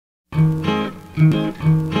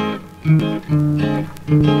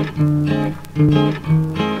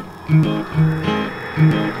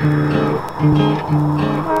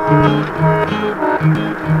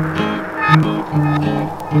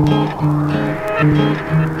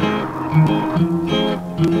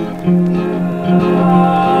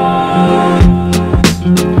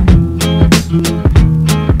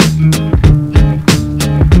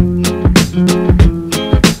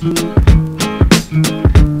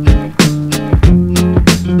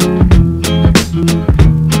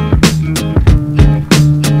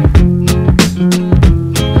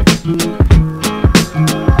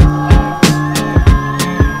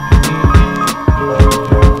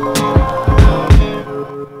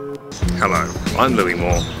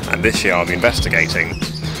And this year I'll be investigating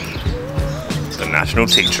the National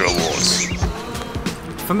Teacher Awards.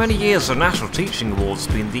 For many years the National Teaching Awards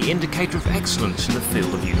have been the indicator of excellence in the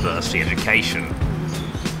field of university education.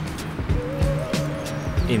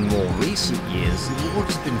 In more recent years, the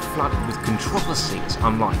awards have been flooded with controversies.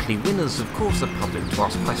 Unlikely winners have caused the public to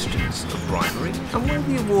ask questions of bribery and whether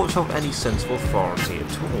the awards have any sense of authority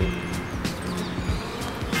at all.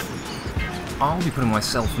 I'll be putting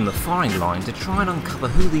myself in the firing line to try and uncover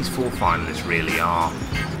who these four finalists really are.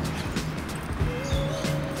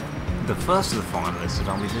 The first of the finalists that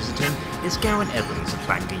I'll be visiting is Garen Evans at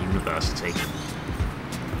Bangor University.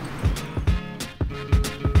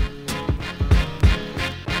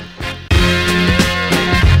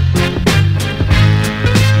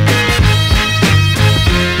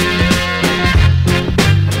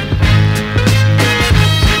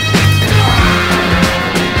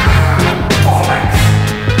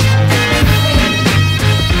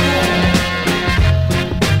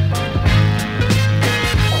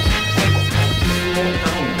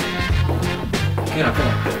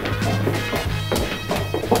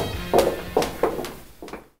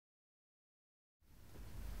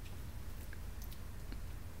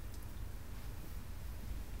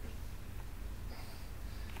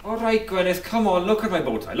 Alright, Gwyneth, come on, look at my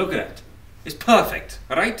bow tie, look at it. It's perfect,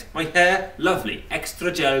 alright? My hair, lovely.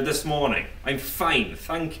 Extra gel this morning. I'm fine,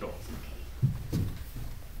 thank you.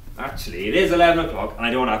 Actually, it is 11 o'clock and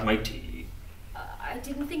I don't have my tea. I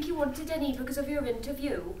didn't think you wanted any because of your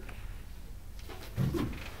interview.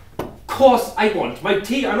 Of course I want my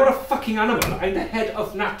tea. I'm not a fucking animal. I'm the head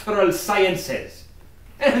of natural sciences.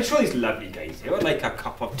 And I'm sure these lovely guys here would like a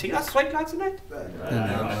cup of tea. That's right, lads, isn't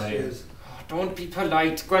it? Don't be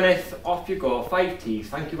polite, Gwyneth. Off you go. 5 teas.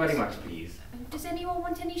 Thank you very much, please. Does anyone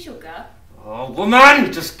want any sugar? Oh,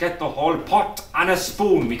 woman! Just get the whole pot and a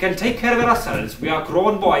spoon. We can take care of it ourselves. We are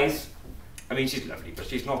grown boys. I mean, she's lovely, but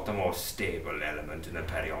she's not the most stable element in the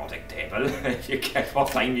periodic table, if you get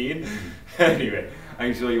what I mean. Anyway,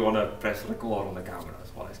 I'm sure you want to press record on the camera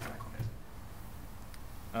as well as crack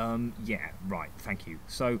on it. Yeah, right, thank you.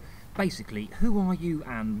 So, basically, who are you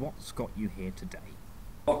and what's got you here today?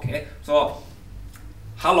 Okay, so,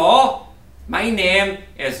 hello, my name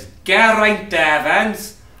is Geraint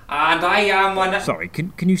Evans, and I am one... Sorry,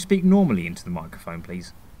 can you speak normally into the microphone,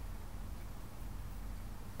 please?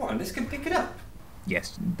 Well, this can pick it up.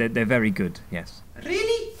 Yes, they're very good, yes.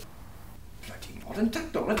 Really? Bloody modern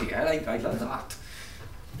technology, I love that.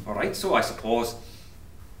 Alright, so I suppose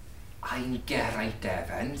I'm Geraint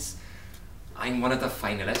Evans. I'm one of the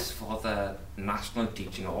finalists for the National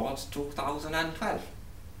Teaching Awards 2012.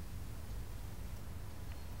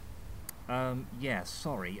 Yeah,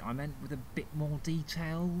 sorry, I meant with a bit more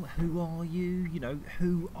detail. Who are you? You know,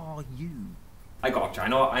 who are you? I got you, I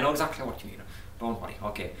know exactly what you mean. Don't worry,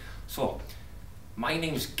 okay. So, my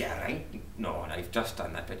name's Geraint. No, I've just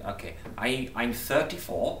done that bit. Okay, I'm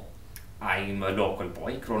 34. I'm a local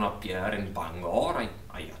boy, grown up here in Bangor.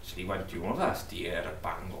 I actually went to university here at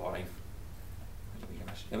Bangor. I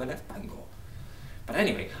never left Bangor. But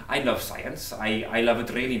anyway, I love science. I love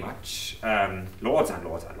it really much. Loads and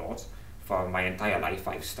loads and loads. For my entire life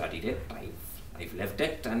I've studied it, I've lived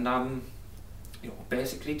it, and you know,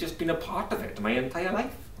 basically just been a part of it my entire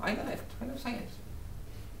life. I love it. I love science.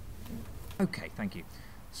 Okay, thank you.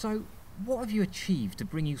 So, what have you achieved to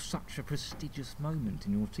bring you such a prestigious moment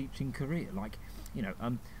in your teaching career? Like, you know,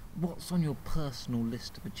 what's on your personal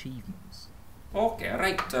list of achievements? Okay,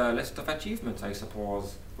 right, list of achievements, I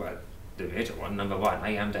suppose. Well, the major one, number one,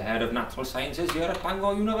 I am the head of natural sciences here at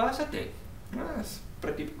Bangor University. That's a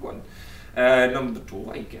pretty big one. Number two,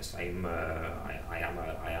 I guess I am a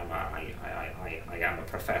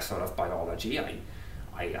professor of biology. I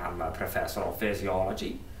am a professor of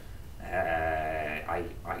physiology. I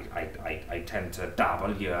tend to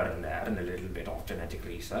dabble here and there in a little bit of genetic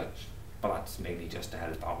research, but that's mainly just to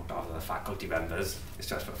help out other faculty members. It's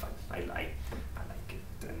just for fun. I like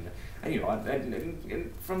it. And you know,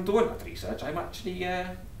 and from doing that research, I'm actually,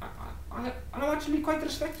 I'm actually quite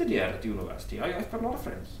respected here at the university. I've got a lot of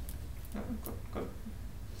friends. I've got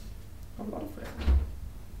a lot of friends.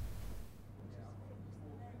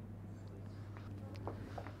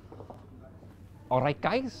 All right,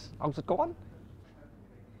 guys, how's it going?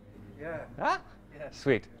 Yeah. Huh? Yeah.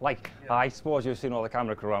 Sweet. Like, Yeah. I suppose you've seen all the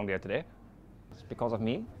camera crew around here today. It's because of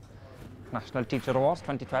me. National Teacher Awards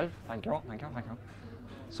 2012. Thank you, thank you, thank you.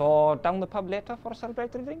 So, down the pub later for a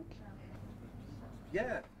celebratory drink?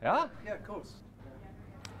 Yeah. Yeah? Yeah, of course.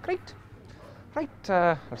 Great. Right,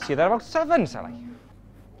 I'll see you there about 7, shall I?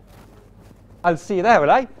 I'll see you there,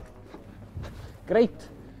 will I? Great.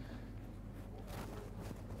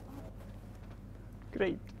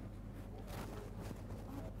 Great.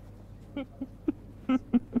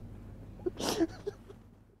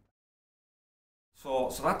 So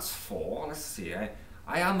that's 4. Let's see.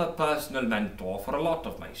 I am a personal mentor for a lot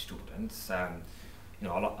of my students. You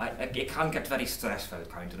know, it can get very stressful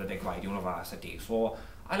kind of the big wide university. So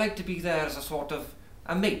I like to be there as a sort of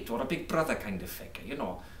a mate or a big brother kind of figure, you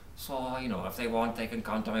know. So, you know, if they want, they can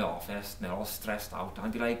come to my office and they're all stressed out and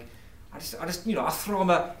I'd be like, I just, you know, I throw them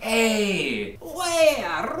a, hey,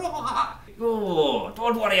 where, oh,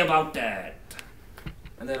 don't worry about that.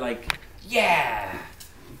 And they're like, yeah,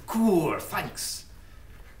 cool, thanks.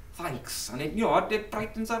 And it, you know, it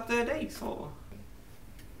brightens up their day, so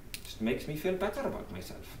it just makes me feel better about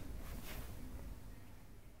myself.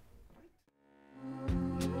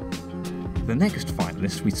 The next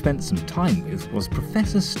finalist we spent some time with was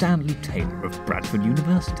Professor Stanley Taylor of Bradford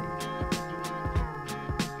University.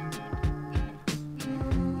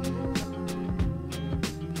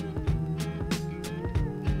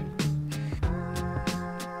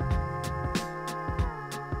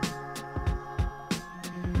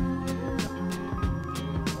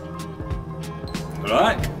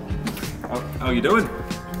 Alright, how you doing?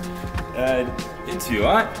 Interview,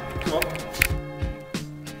 alright? Come on.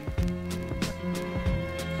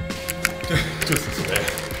 Just a bit.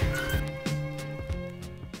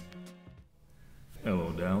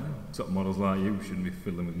 Hello, Down. Top models like you shouldn't be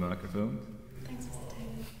fiddling with microphones. Thanks, Mr.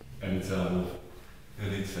 Taylor. Anytime.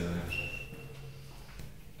 Anytime.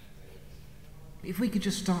 If we could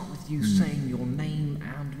just start with you saying your name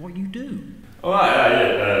and what you do.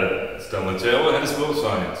 Alright, Stanley Taylor, Head of Sports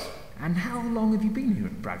Science. And how long have you been here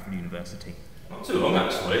at Bradford University? Not too long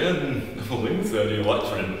actually, and I've only been third year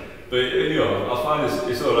lecturing. But you know, I find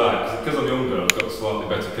it's alright, because I'm younger, I've got a slightly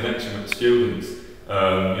better connection with the students. You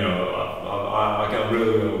know, I get on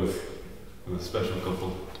really well with a special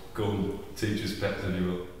couple, golden teachers' pets, if you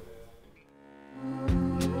will.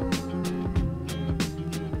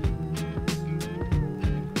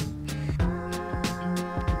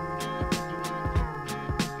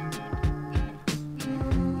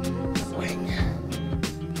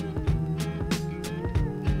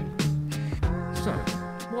 So,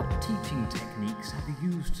 what teaching techniques have you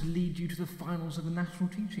used to lead you to the finals of the National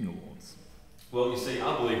Teaching Awards? Well, you see,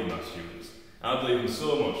 I believe in my students. I believe in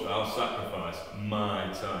so much that I'll sacrifice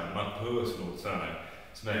my time, my personal time,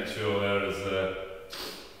 to make sure they're as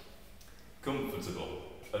comfortable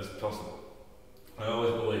as possible. I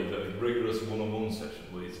always believe that a rigorous one-on-one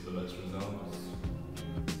session leads to the best results.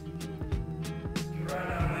 Right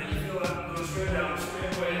now, when you feel that, go straight down,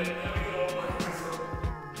 straight away, there we go.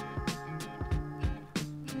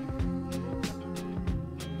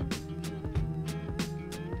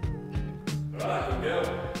 Right, good girl.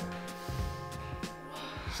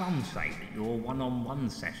 Some say that your one-on-one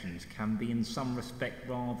sessions can be in some respect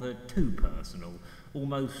rather too personal,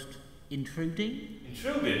 almost intruding.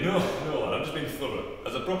 Intruding? No, lad, I've just been thorough.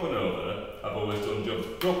 As a proper novator, I've always done jobs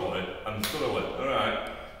properly and thoroughly,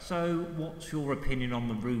 alright? So, what's your opinion on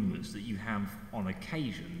the rumours that you have, on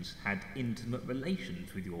occasions, had intimate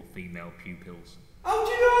relations with your female pupils? How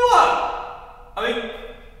do you know that? I mean,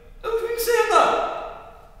 who's been saying that?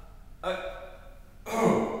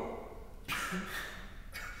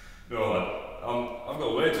 No, lad, I've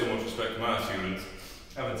got way too much respect for my students,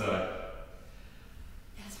 haven't I?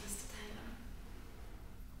 Yes, Mr. Taylor.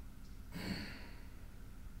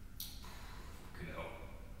 Fucking hell.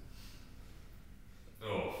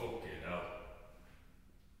 Oh, fucking hell.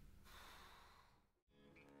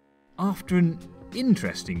 After an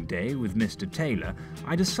interesting day with Mr. Taylor,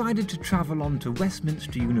 I decided to travel on to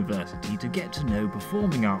Westminster University to get to know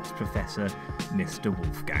performing arts professor Mr.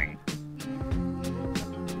 Wolfgang.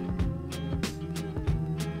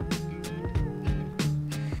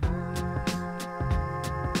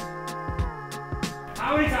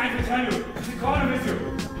 How many times I tell you? It's a corner with you.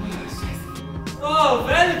 Oh,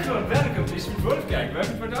 welcome. Ich bin Wolfgang,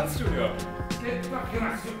 welcome for Dance Studio.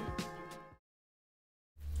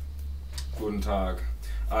 Guten Tag,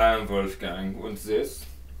 I am Wolfgang und this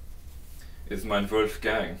is mein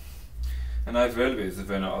Wolfgang. And I will be the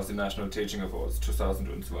winner of the National Teaching Awards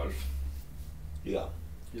 2012. Yeah.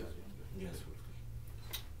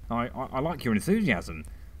 I like your enthusiasm.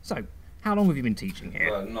 So, how long have you been teaching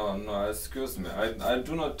here? Well, no, excuse me. I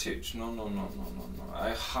do not teach. No.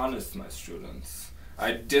 I harness my students.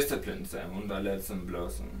 I discipline them and I let them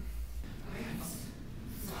blossom.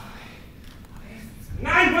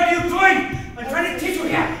 Nein, what are you doing? I'm trying to teach you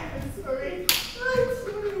here.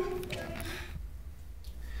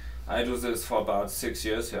 I do this for about 6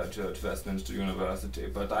 years here at Westminster University,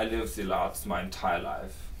 but I live the arts my entire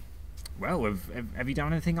life. Well, have you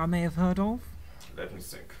done anything I may have heard of? Let me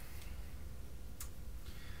think.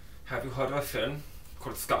 Have you heard of a film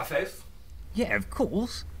called Scarface? Yeah, of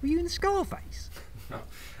course. Were you in Scarface?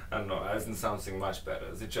 No, as in something much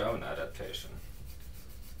better. The German adaptation.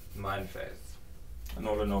 Mein Face.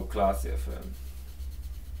 Another no classier film.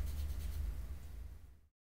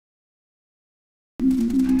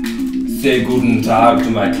 Sehr guten Tag, du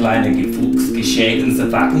mein kleiner Gefuchs, geschehen Sie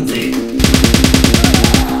Backen Sie.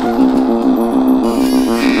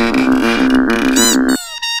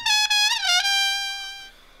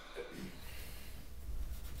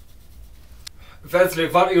 Wesley,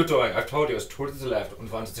 what are you doing? I told you it's two to the left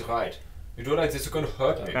and one to the right. You do like this, you're going to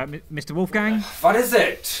hurt me. Mr. Wolfgang? What is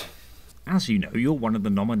it? As you know, you're one of the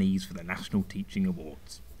nominees for the National Teaching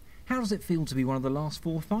Awards. How does it feel to be one of the last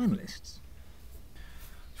 4 finalists?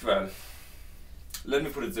 Well, let me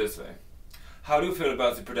put it this way. How do you feel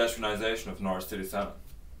about the pedestrianisation of North City Centre?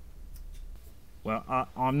 Well,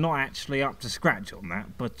 I'm not actually up to scratch on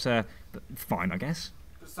that, but fine, I guess.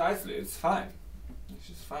 Precisely, it's fine. It's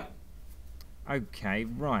just fine. Okay,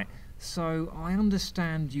 right. So, I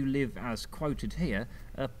understand you live, as quoted here,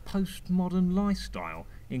 a postmodern lifestyle,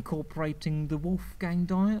 incorporating the Wolfgang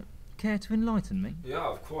diet. Care to enlighten me? Yeah,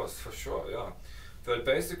 of course, for sure, yeah. Well,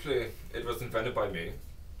 basically, it was invented by me,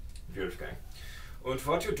 Wolfgang. And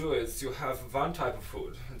what you do is you have one type of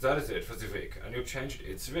food, and that is it for the week, and you change it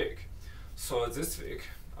each week. So this week,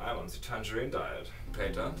 I'm on the tangerine diet.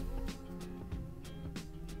 Peter?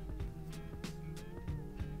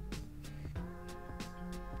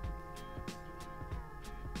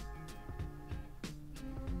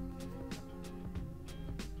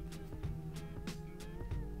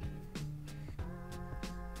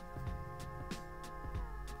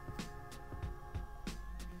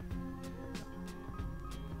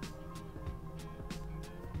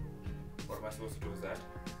 What am I supposed to do with that?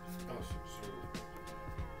 Oh, sorry.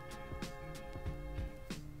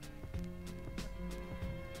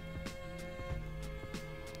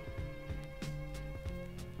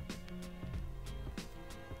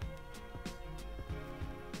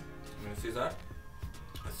 You see that?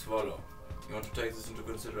 A swallow. You want to take this into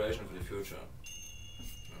consideration for the future.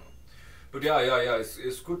 No. But yeah,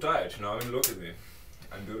 it's good diet, you know, I mean, look at me.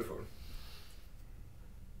 I'm beautiful.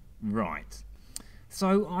 Right.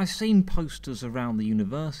 So, I've seen posters around the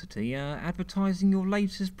university advertising your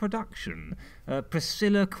latest production,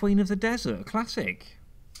 Priscilla, Queen of the Desert, classic.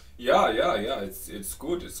 Yeah, it's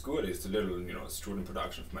good. It's a little, student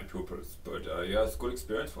production for my pupils, but yeah, it's a good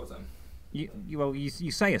experience for them.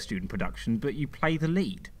 You say a student production, but you play the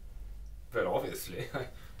lead. Well, obviously.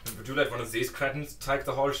 Would you let one of these cretins take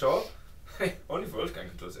the whole show? Hey, only Wolfgang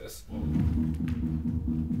can do this.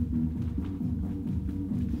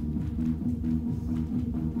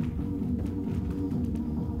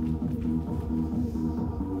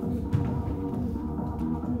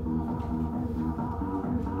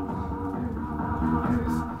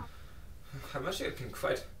 I'm actually getting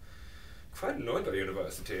quite annoyed by the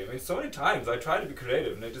university. I mean, so many times I try to be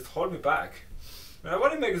creative and they just hold me back. And I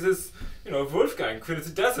want to make this, Wolfgang, Queen of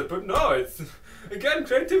the Desert, but no, it's, again,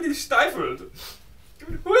 creativity stifled.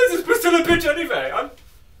 Who is this Priscilla bitch anyway?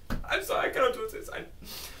 I'm sorry, I cannot do this. I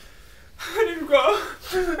need to go.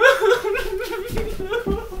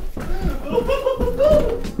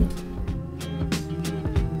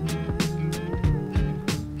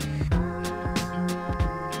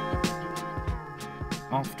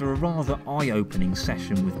 After a rather eye-opening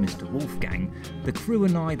session with Mr. Wolfgang, the crew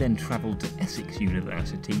and I then travelled to Essex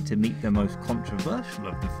University to meet the most controversial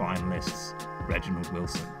of the finalists, Reginald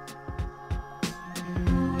Wilson.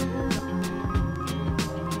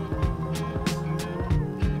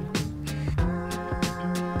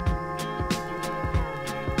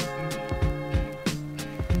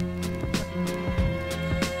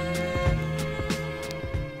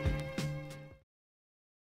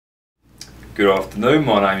 Good afternoon,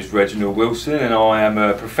 my name is Reginald Wilson and I am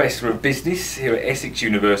a Professor of Business here at Essex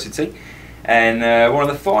University, and one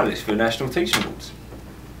of the finalists for the National Teaching Awards.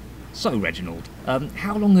 So, Reginald,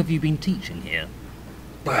 how long have you been teaching here?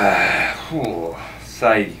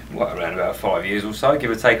 Say, around about 5 years or so,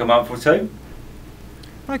 give or take a month or two.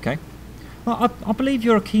 Okay. Well, I believe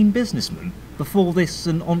you're a keen businessman. Before this,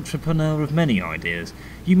 an entrepreneur of many ideas.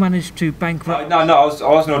 You managed to bankrupt... No, I was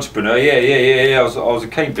an entrepreneur, yeah. I was a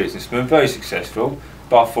keen businessman, very successful.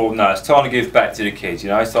 But I thought, no, it's time to give back to the kids, you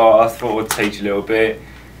know, so I thought I'd teach a little bit,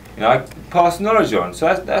 you know, pass the knowledge on.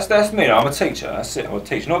 So that's me, I'm a teacher, that's it, I'm a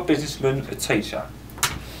teacher, not a businessman, a teacher.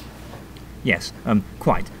 Yes,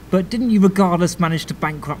 quite. But didn't you regardless manage to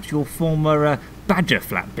bankrupt your former badger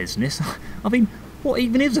flap business? I mean, what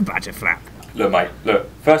even is a badger flap? Look, mate,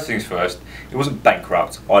 first things first, it wasn't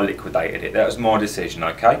bankrupt, I liquidated it, that was my decision,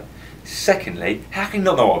 okay? Secondly, how can you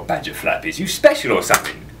not know what a badger flap is? You special or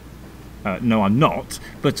something? No, I'm not,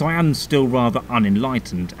 but I am still rather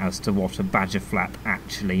unenlightened as to what a badger flap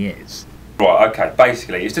actually is. Right, okay,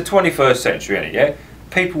 basically, it's the 21st century, isn't it, yeah?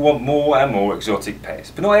 People want more and more exotic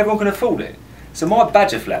pets, but not everyone can afford it. So my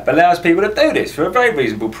badger flap allows people to do this for a very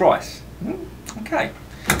reasonable price. Okay.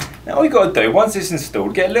 Now all you've got to do, once it's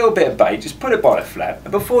installed, get a little bit of bait, just put it by the flap,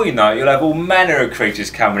 and before you know it, you'll have all manner of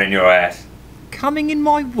creatures coming in your house. Coming in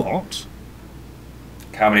my what?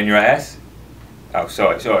 Coming in your house? Oh,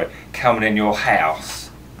 sorry. Coming in your house.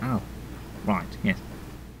 Oh, right, yes.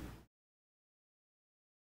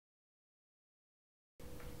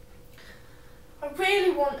 I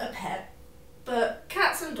really want a pet, but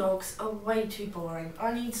cats and dogs are way too boring.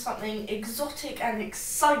 I need something exotic and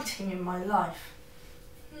exciting in my life.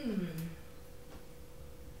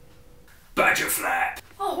 Badger flap.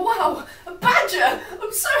 Oh wow, a badger!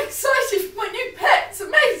 I'm so excited for my new pet, it's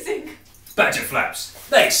amazing! Badger flaps,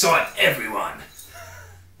 they excite everyone.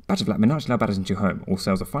 Badger Flap may not allow badders into your home. All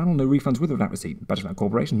sales are final, no refunds with or without receipt. Badger Flap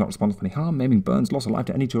Corporation not responsible for any harm, maiming, burns, loss of life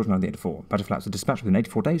to any children under the age of 4. Badger Flaps are dispatched within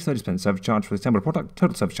 84 days, 30% service charge for the assembled product,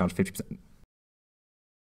 total service charge 50%.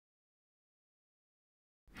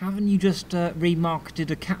 Haven't you just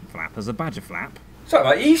remarketed a cat flap as a badger flap? Sorry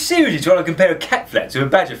mate, are you seriously trying to compare a cat flap to a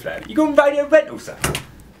badger flap? You got radio rental, son?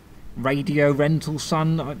 Radio rental,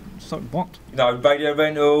 son? Sorry, what? No, radio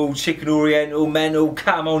rental, chicken oriental, mental,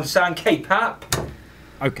 come on son, keep up.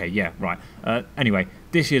 Okay, yeah, right. Anyway,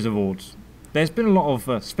 this year's awards. There's been a lot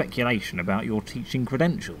of speculation about your teaching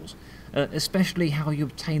credentials, especially how you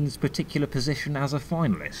obtained this particular position as a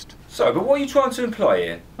finalist. So, but what are you trying to imply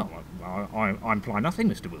here? Oh, I imply nothing,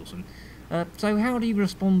 Mr. Wilson. So how do you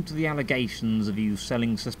respond to the allegations of you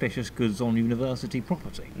selling suspicious goods on university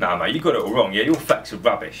property? No, mate, you got it all wrong, yeah? Your facts are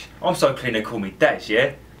rubbish. I'm so clean they call me Daz,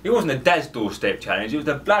 yeah? It wasn't a Daz doorstep challenge, it was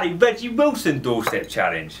the bloody Reggie Wilson doorstep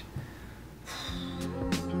challenge.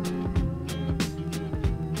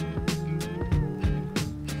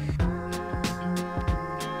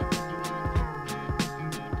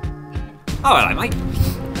 Oh, hello, mate.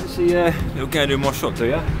 Actually, you'll go into my shop, do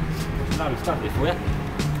you? There's a load of stuff here for you.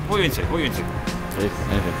 What are you into?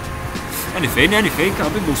 Anything.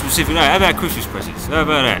 I've been more specific now. How about Christmas presents? How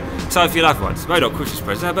about that? So for your loved ones. Maybe not Christmas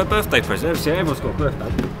presents, how about birthday presents? Everyone's got a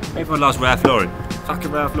birthday. Everyone loves Ralph Lauren.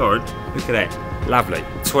 Fucking Ralph Lauren. Look at that. Lovely.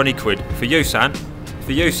 20 quid. For you, son,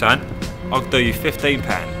 I'll do you £15.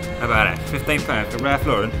 How about that? £15 for Ralph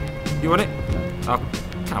Lauren. You want it? Oh,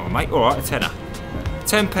 come on, mate. Alright, a tenner.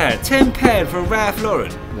 £10. £10 for Ralph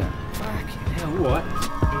Lauren? Yeah. Fucking hell, alright.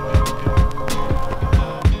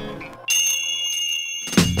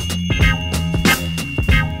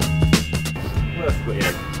 What else have we got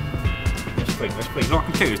here? Let's bring. Like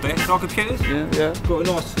computers, do you? Like computers? Yeah. Got a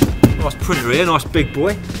nice printer here, nice big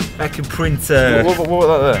boy. That can print. What was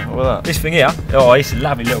that there? This thing here. Oh, it's a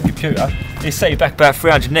lovely little computer. It's set you back about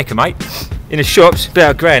 300 necker, mate. In the shops,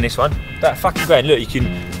 about £1,000 this one. About fucking £1,000. Look, you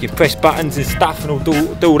can press buttons and stuff and do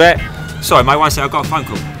all that. Sorry, mate. One second, I've got a phone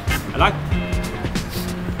call. Hello?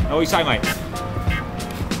 Oh, what you say, mate?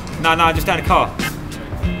 No, just down the car.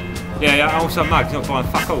 Yeah. I'm also mugged. Not buying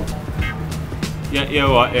fuck all. Yeah.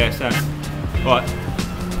 All right. Yeah. So. All right.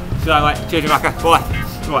 See you later, mate. Cheers, Macca. Bye.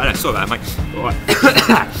 Right, sorry about that, mate. Alright.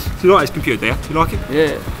 So you like this computer, do you? You like it?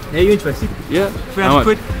 Yeah. Yeah, you interested? Yeah. 300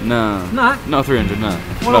 quid? No. No? Not 300, no.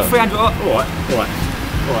 Well, not 300. Alright.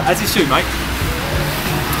 As it should, mate.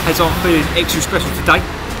 As I'm feeling extra special today,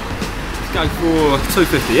 let's go for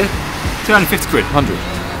 250, yeah? 250 quid. 100.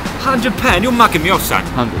 £100? You're mugging me off, son.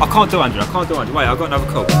 100. I can't do 100. Wait, I've got another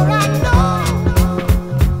call.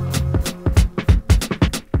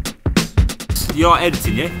 You like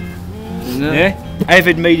editing, yeah? No. Yeah?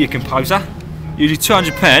 Avid media composer. You do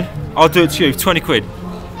 £200, I'll do it to you, 20 quid.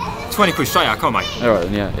 20 quid straight out, come on, mate. Alright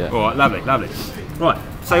then, yeah. Alright, lovely. Right,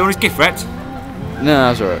 so you want this gift wrapped?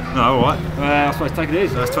 No, that's alright. No, alright. I suppose take it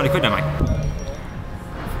easy. That's 20 quid now, mate.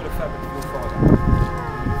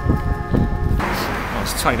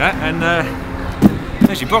 take that, and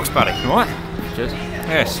there's your box, buddy. All right? Cheers.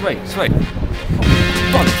 Yeah, sweet. Wait,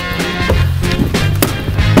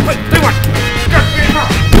 do one.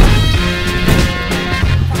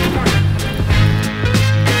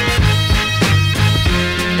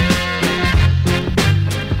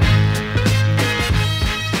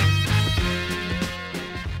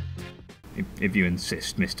 If you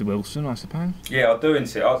insist, Mr. Wilson, I suppose. Yeah, I do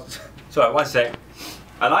insist. Sorry, one sec.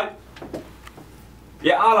 Hello?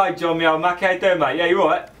 Yeah, hello, John, me old muck. How you doing, mate? Yeah, you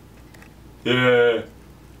alright? Yeah.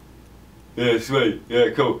 Yeah, sweet. Yeah,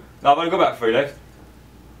 cool. No, I've only got about 3 left.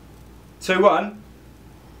 2-1?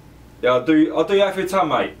 Yeah, I'll do that for your time,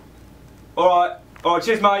 mate. Alright. Alright,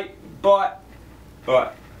 cheers, mate. Bye.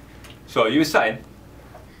 Alright. Sorry, you were saying?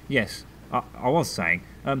 Yes, I was saying.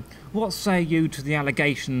 What say you to the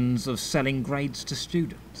allegations of selling grades to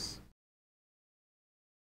students?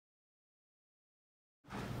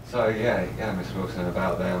 So yeah, Miss Wilson,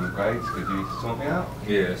 about them grades, could you sort me out?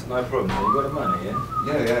 Yeah, it's no problem. You got the money, yeah?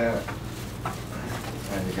 Yeah.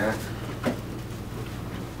 There you go.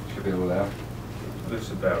 Should be all there.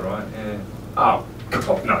 Looks about right, yeah. Oh,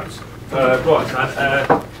 cop notes. Right, son,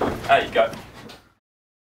 there you go.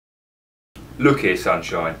 Look here,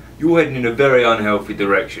 sunshine. You're heading in a very unhealthy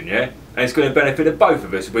direction, yeah? And it's going to benefit the both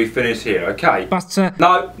of us if we finish here, okay? But,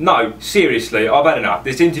 No, seriously, I've had enough.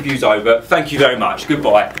 This interview's over. Thank you very much.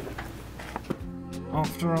 Goodbye.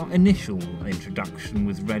 After our initial introduction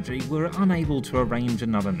with Reggie, we're unable to arrange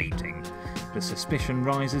another meeting. The suspicion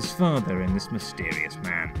rises further in this mysterious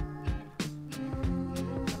man.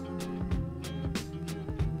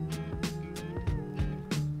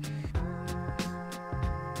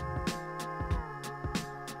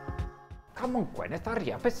 Come on, Gwyneth,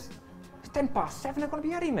 hurry up. It's 7:10. I'm going to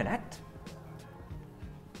be any minute.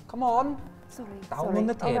 Come on. Sorry. Down on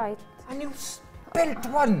the table. All right. And you spilled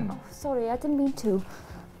one. Oh, sorry, I didn't mean to.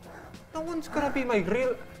 No one's going to be my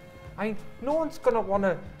real... no one's going to want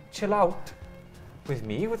to chill out with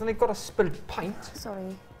me when they've got a spilled pint.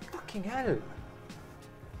 Sorry. Fucking hell.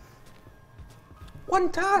 One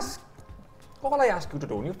task. All I ask you to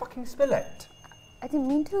do, and you fucking spill it. I didn't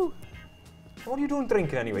mean to. What are you doing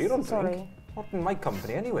drinking anyway? You don't Sorry. drink. Not in my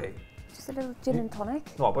company anyway. Just a little gin and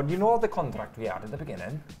tonic. No, but you know the contract we had at the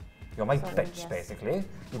beginning? You're my Sorry, bitch, yes. basically.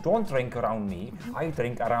 You don't drink around me. I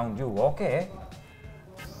drink around you, okay?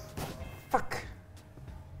 Fuck.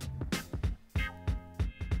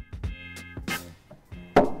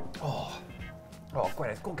 Oh,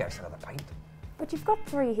 Gwyneth, go get us another pint. But you've got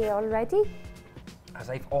 3 here already. As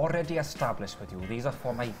I've already established with you, these are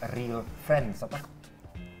for my real friends that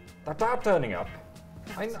are turning up.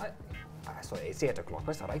 Sorry, it's 8 o'clock.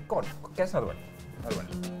 That's all right. Go on, get us another one.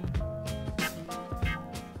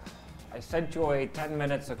 I sent you away 10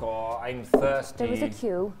 minutes ago. I'm thirsty. There was a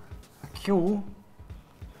queue. A queue?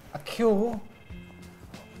 A queue?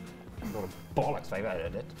 Got a bollocks, I've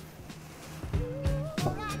heard it.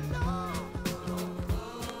 Fuck it.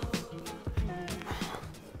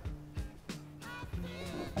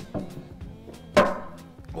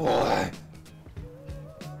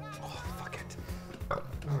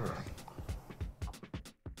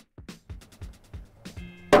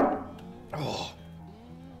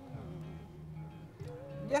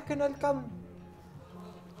 You reckon I'll come?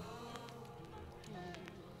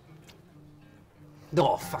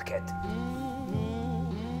 No, fuck it.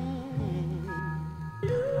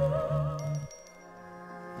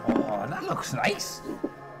 Oh, that looks nice.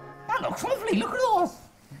 That looks lovely. Look at those.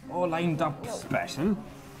 All lined up special.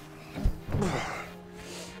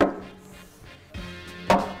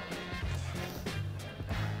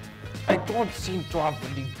 I don't seem to have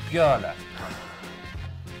any beer left.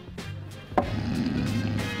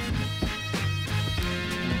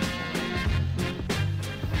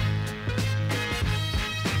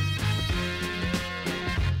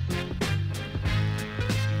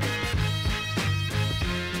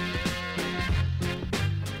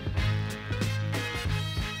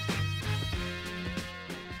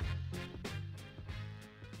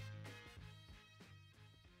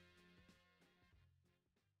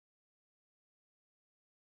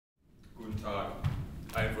 Guten Tag,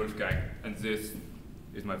 I'm Wolfgang, and this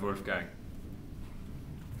is my Wolfgang.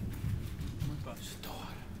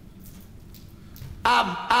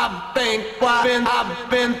 I've been thinking, I've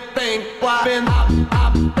been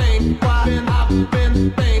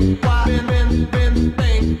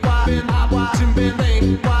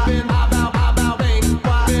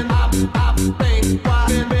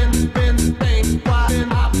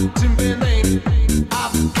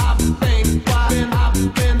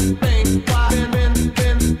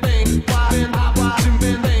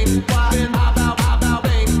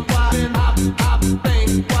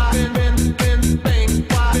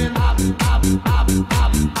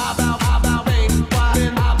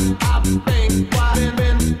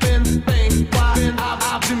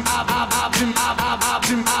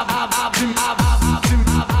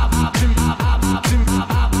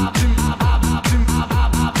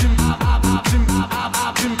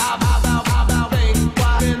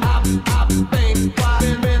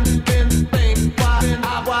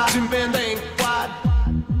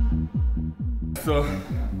So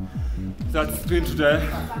that's been today.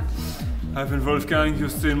 I've been Wolfgang,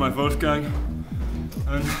 you've seen my Wolfgang.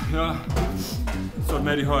 And yeah, that's what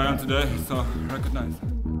made me who I am today, so recognize.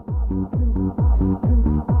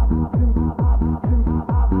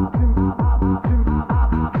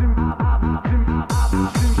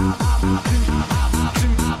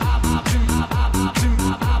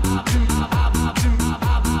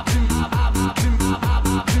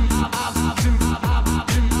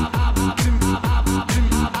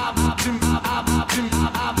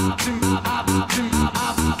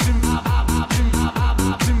 I'm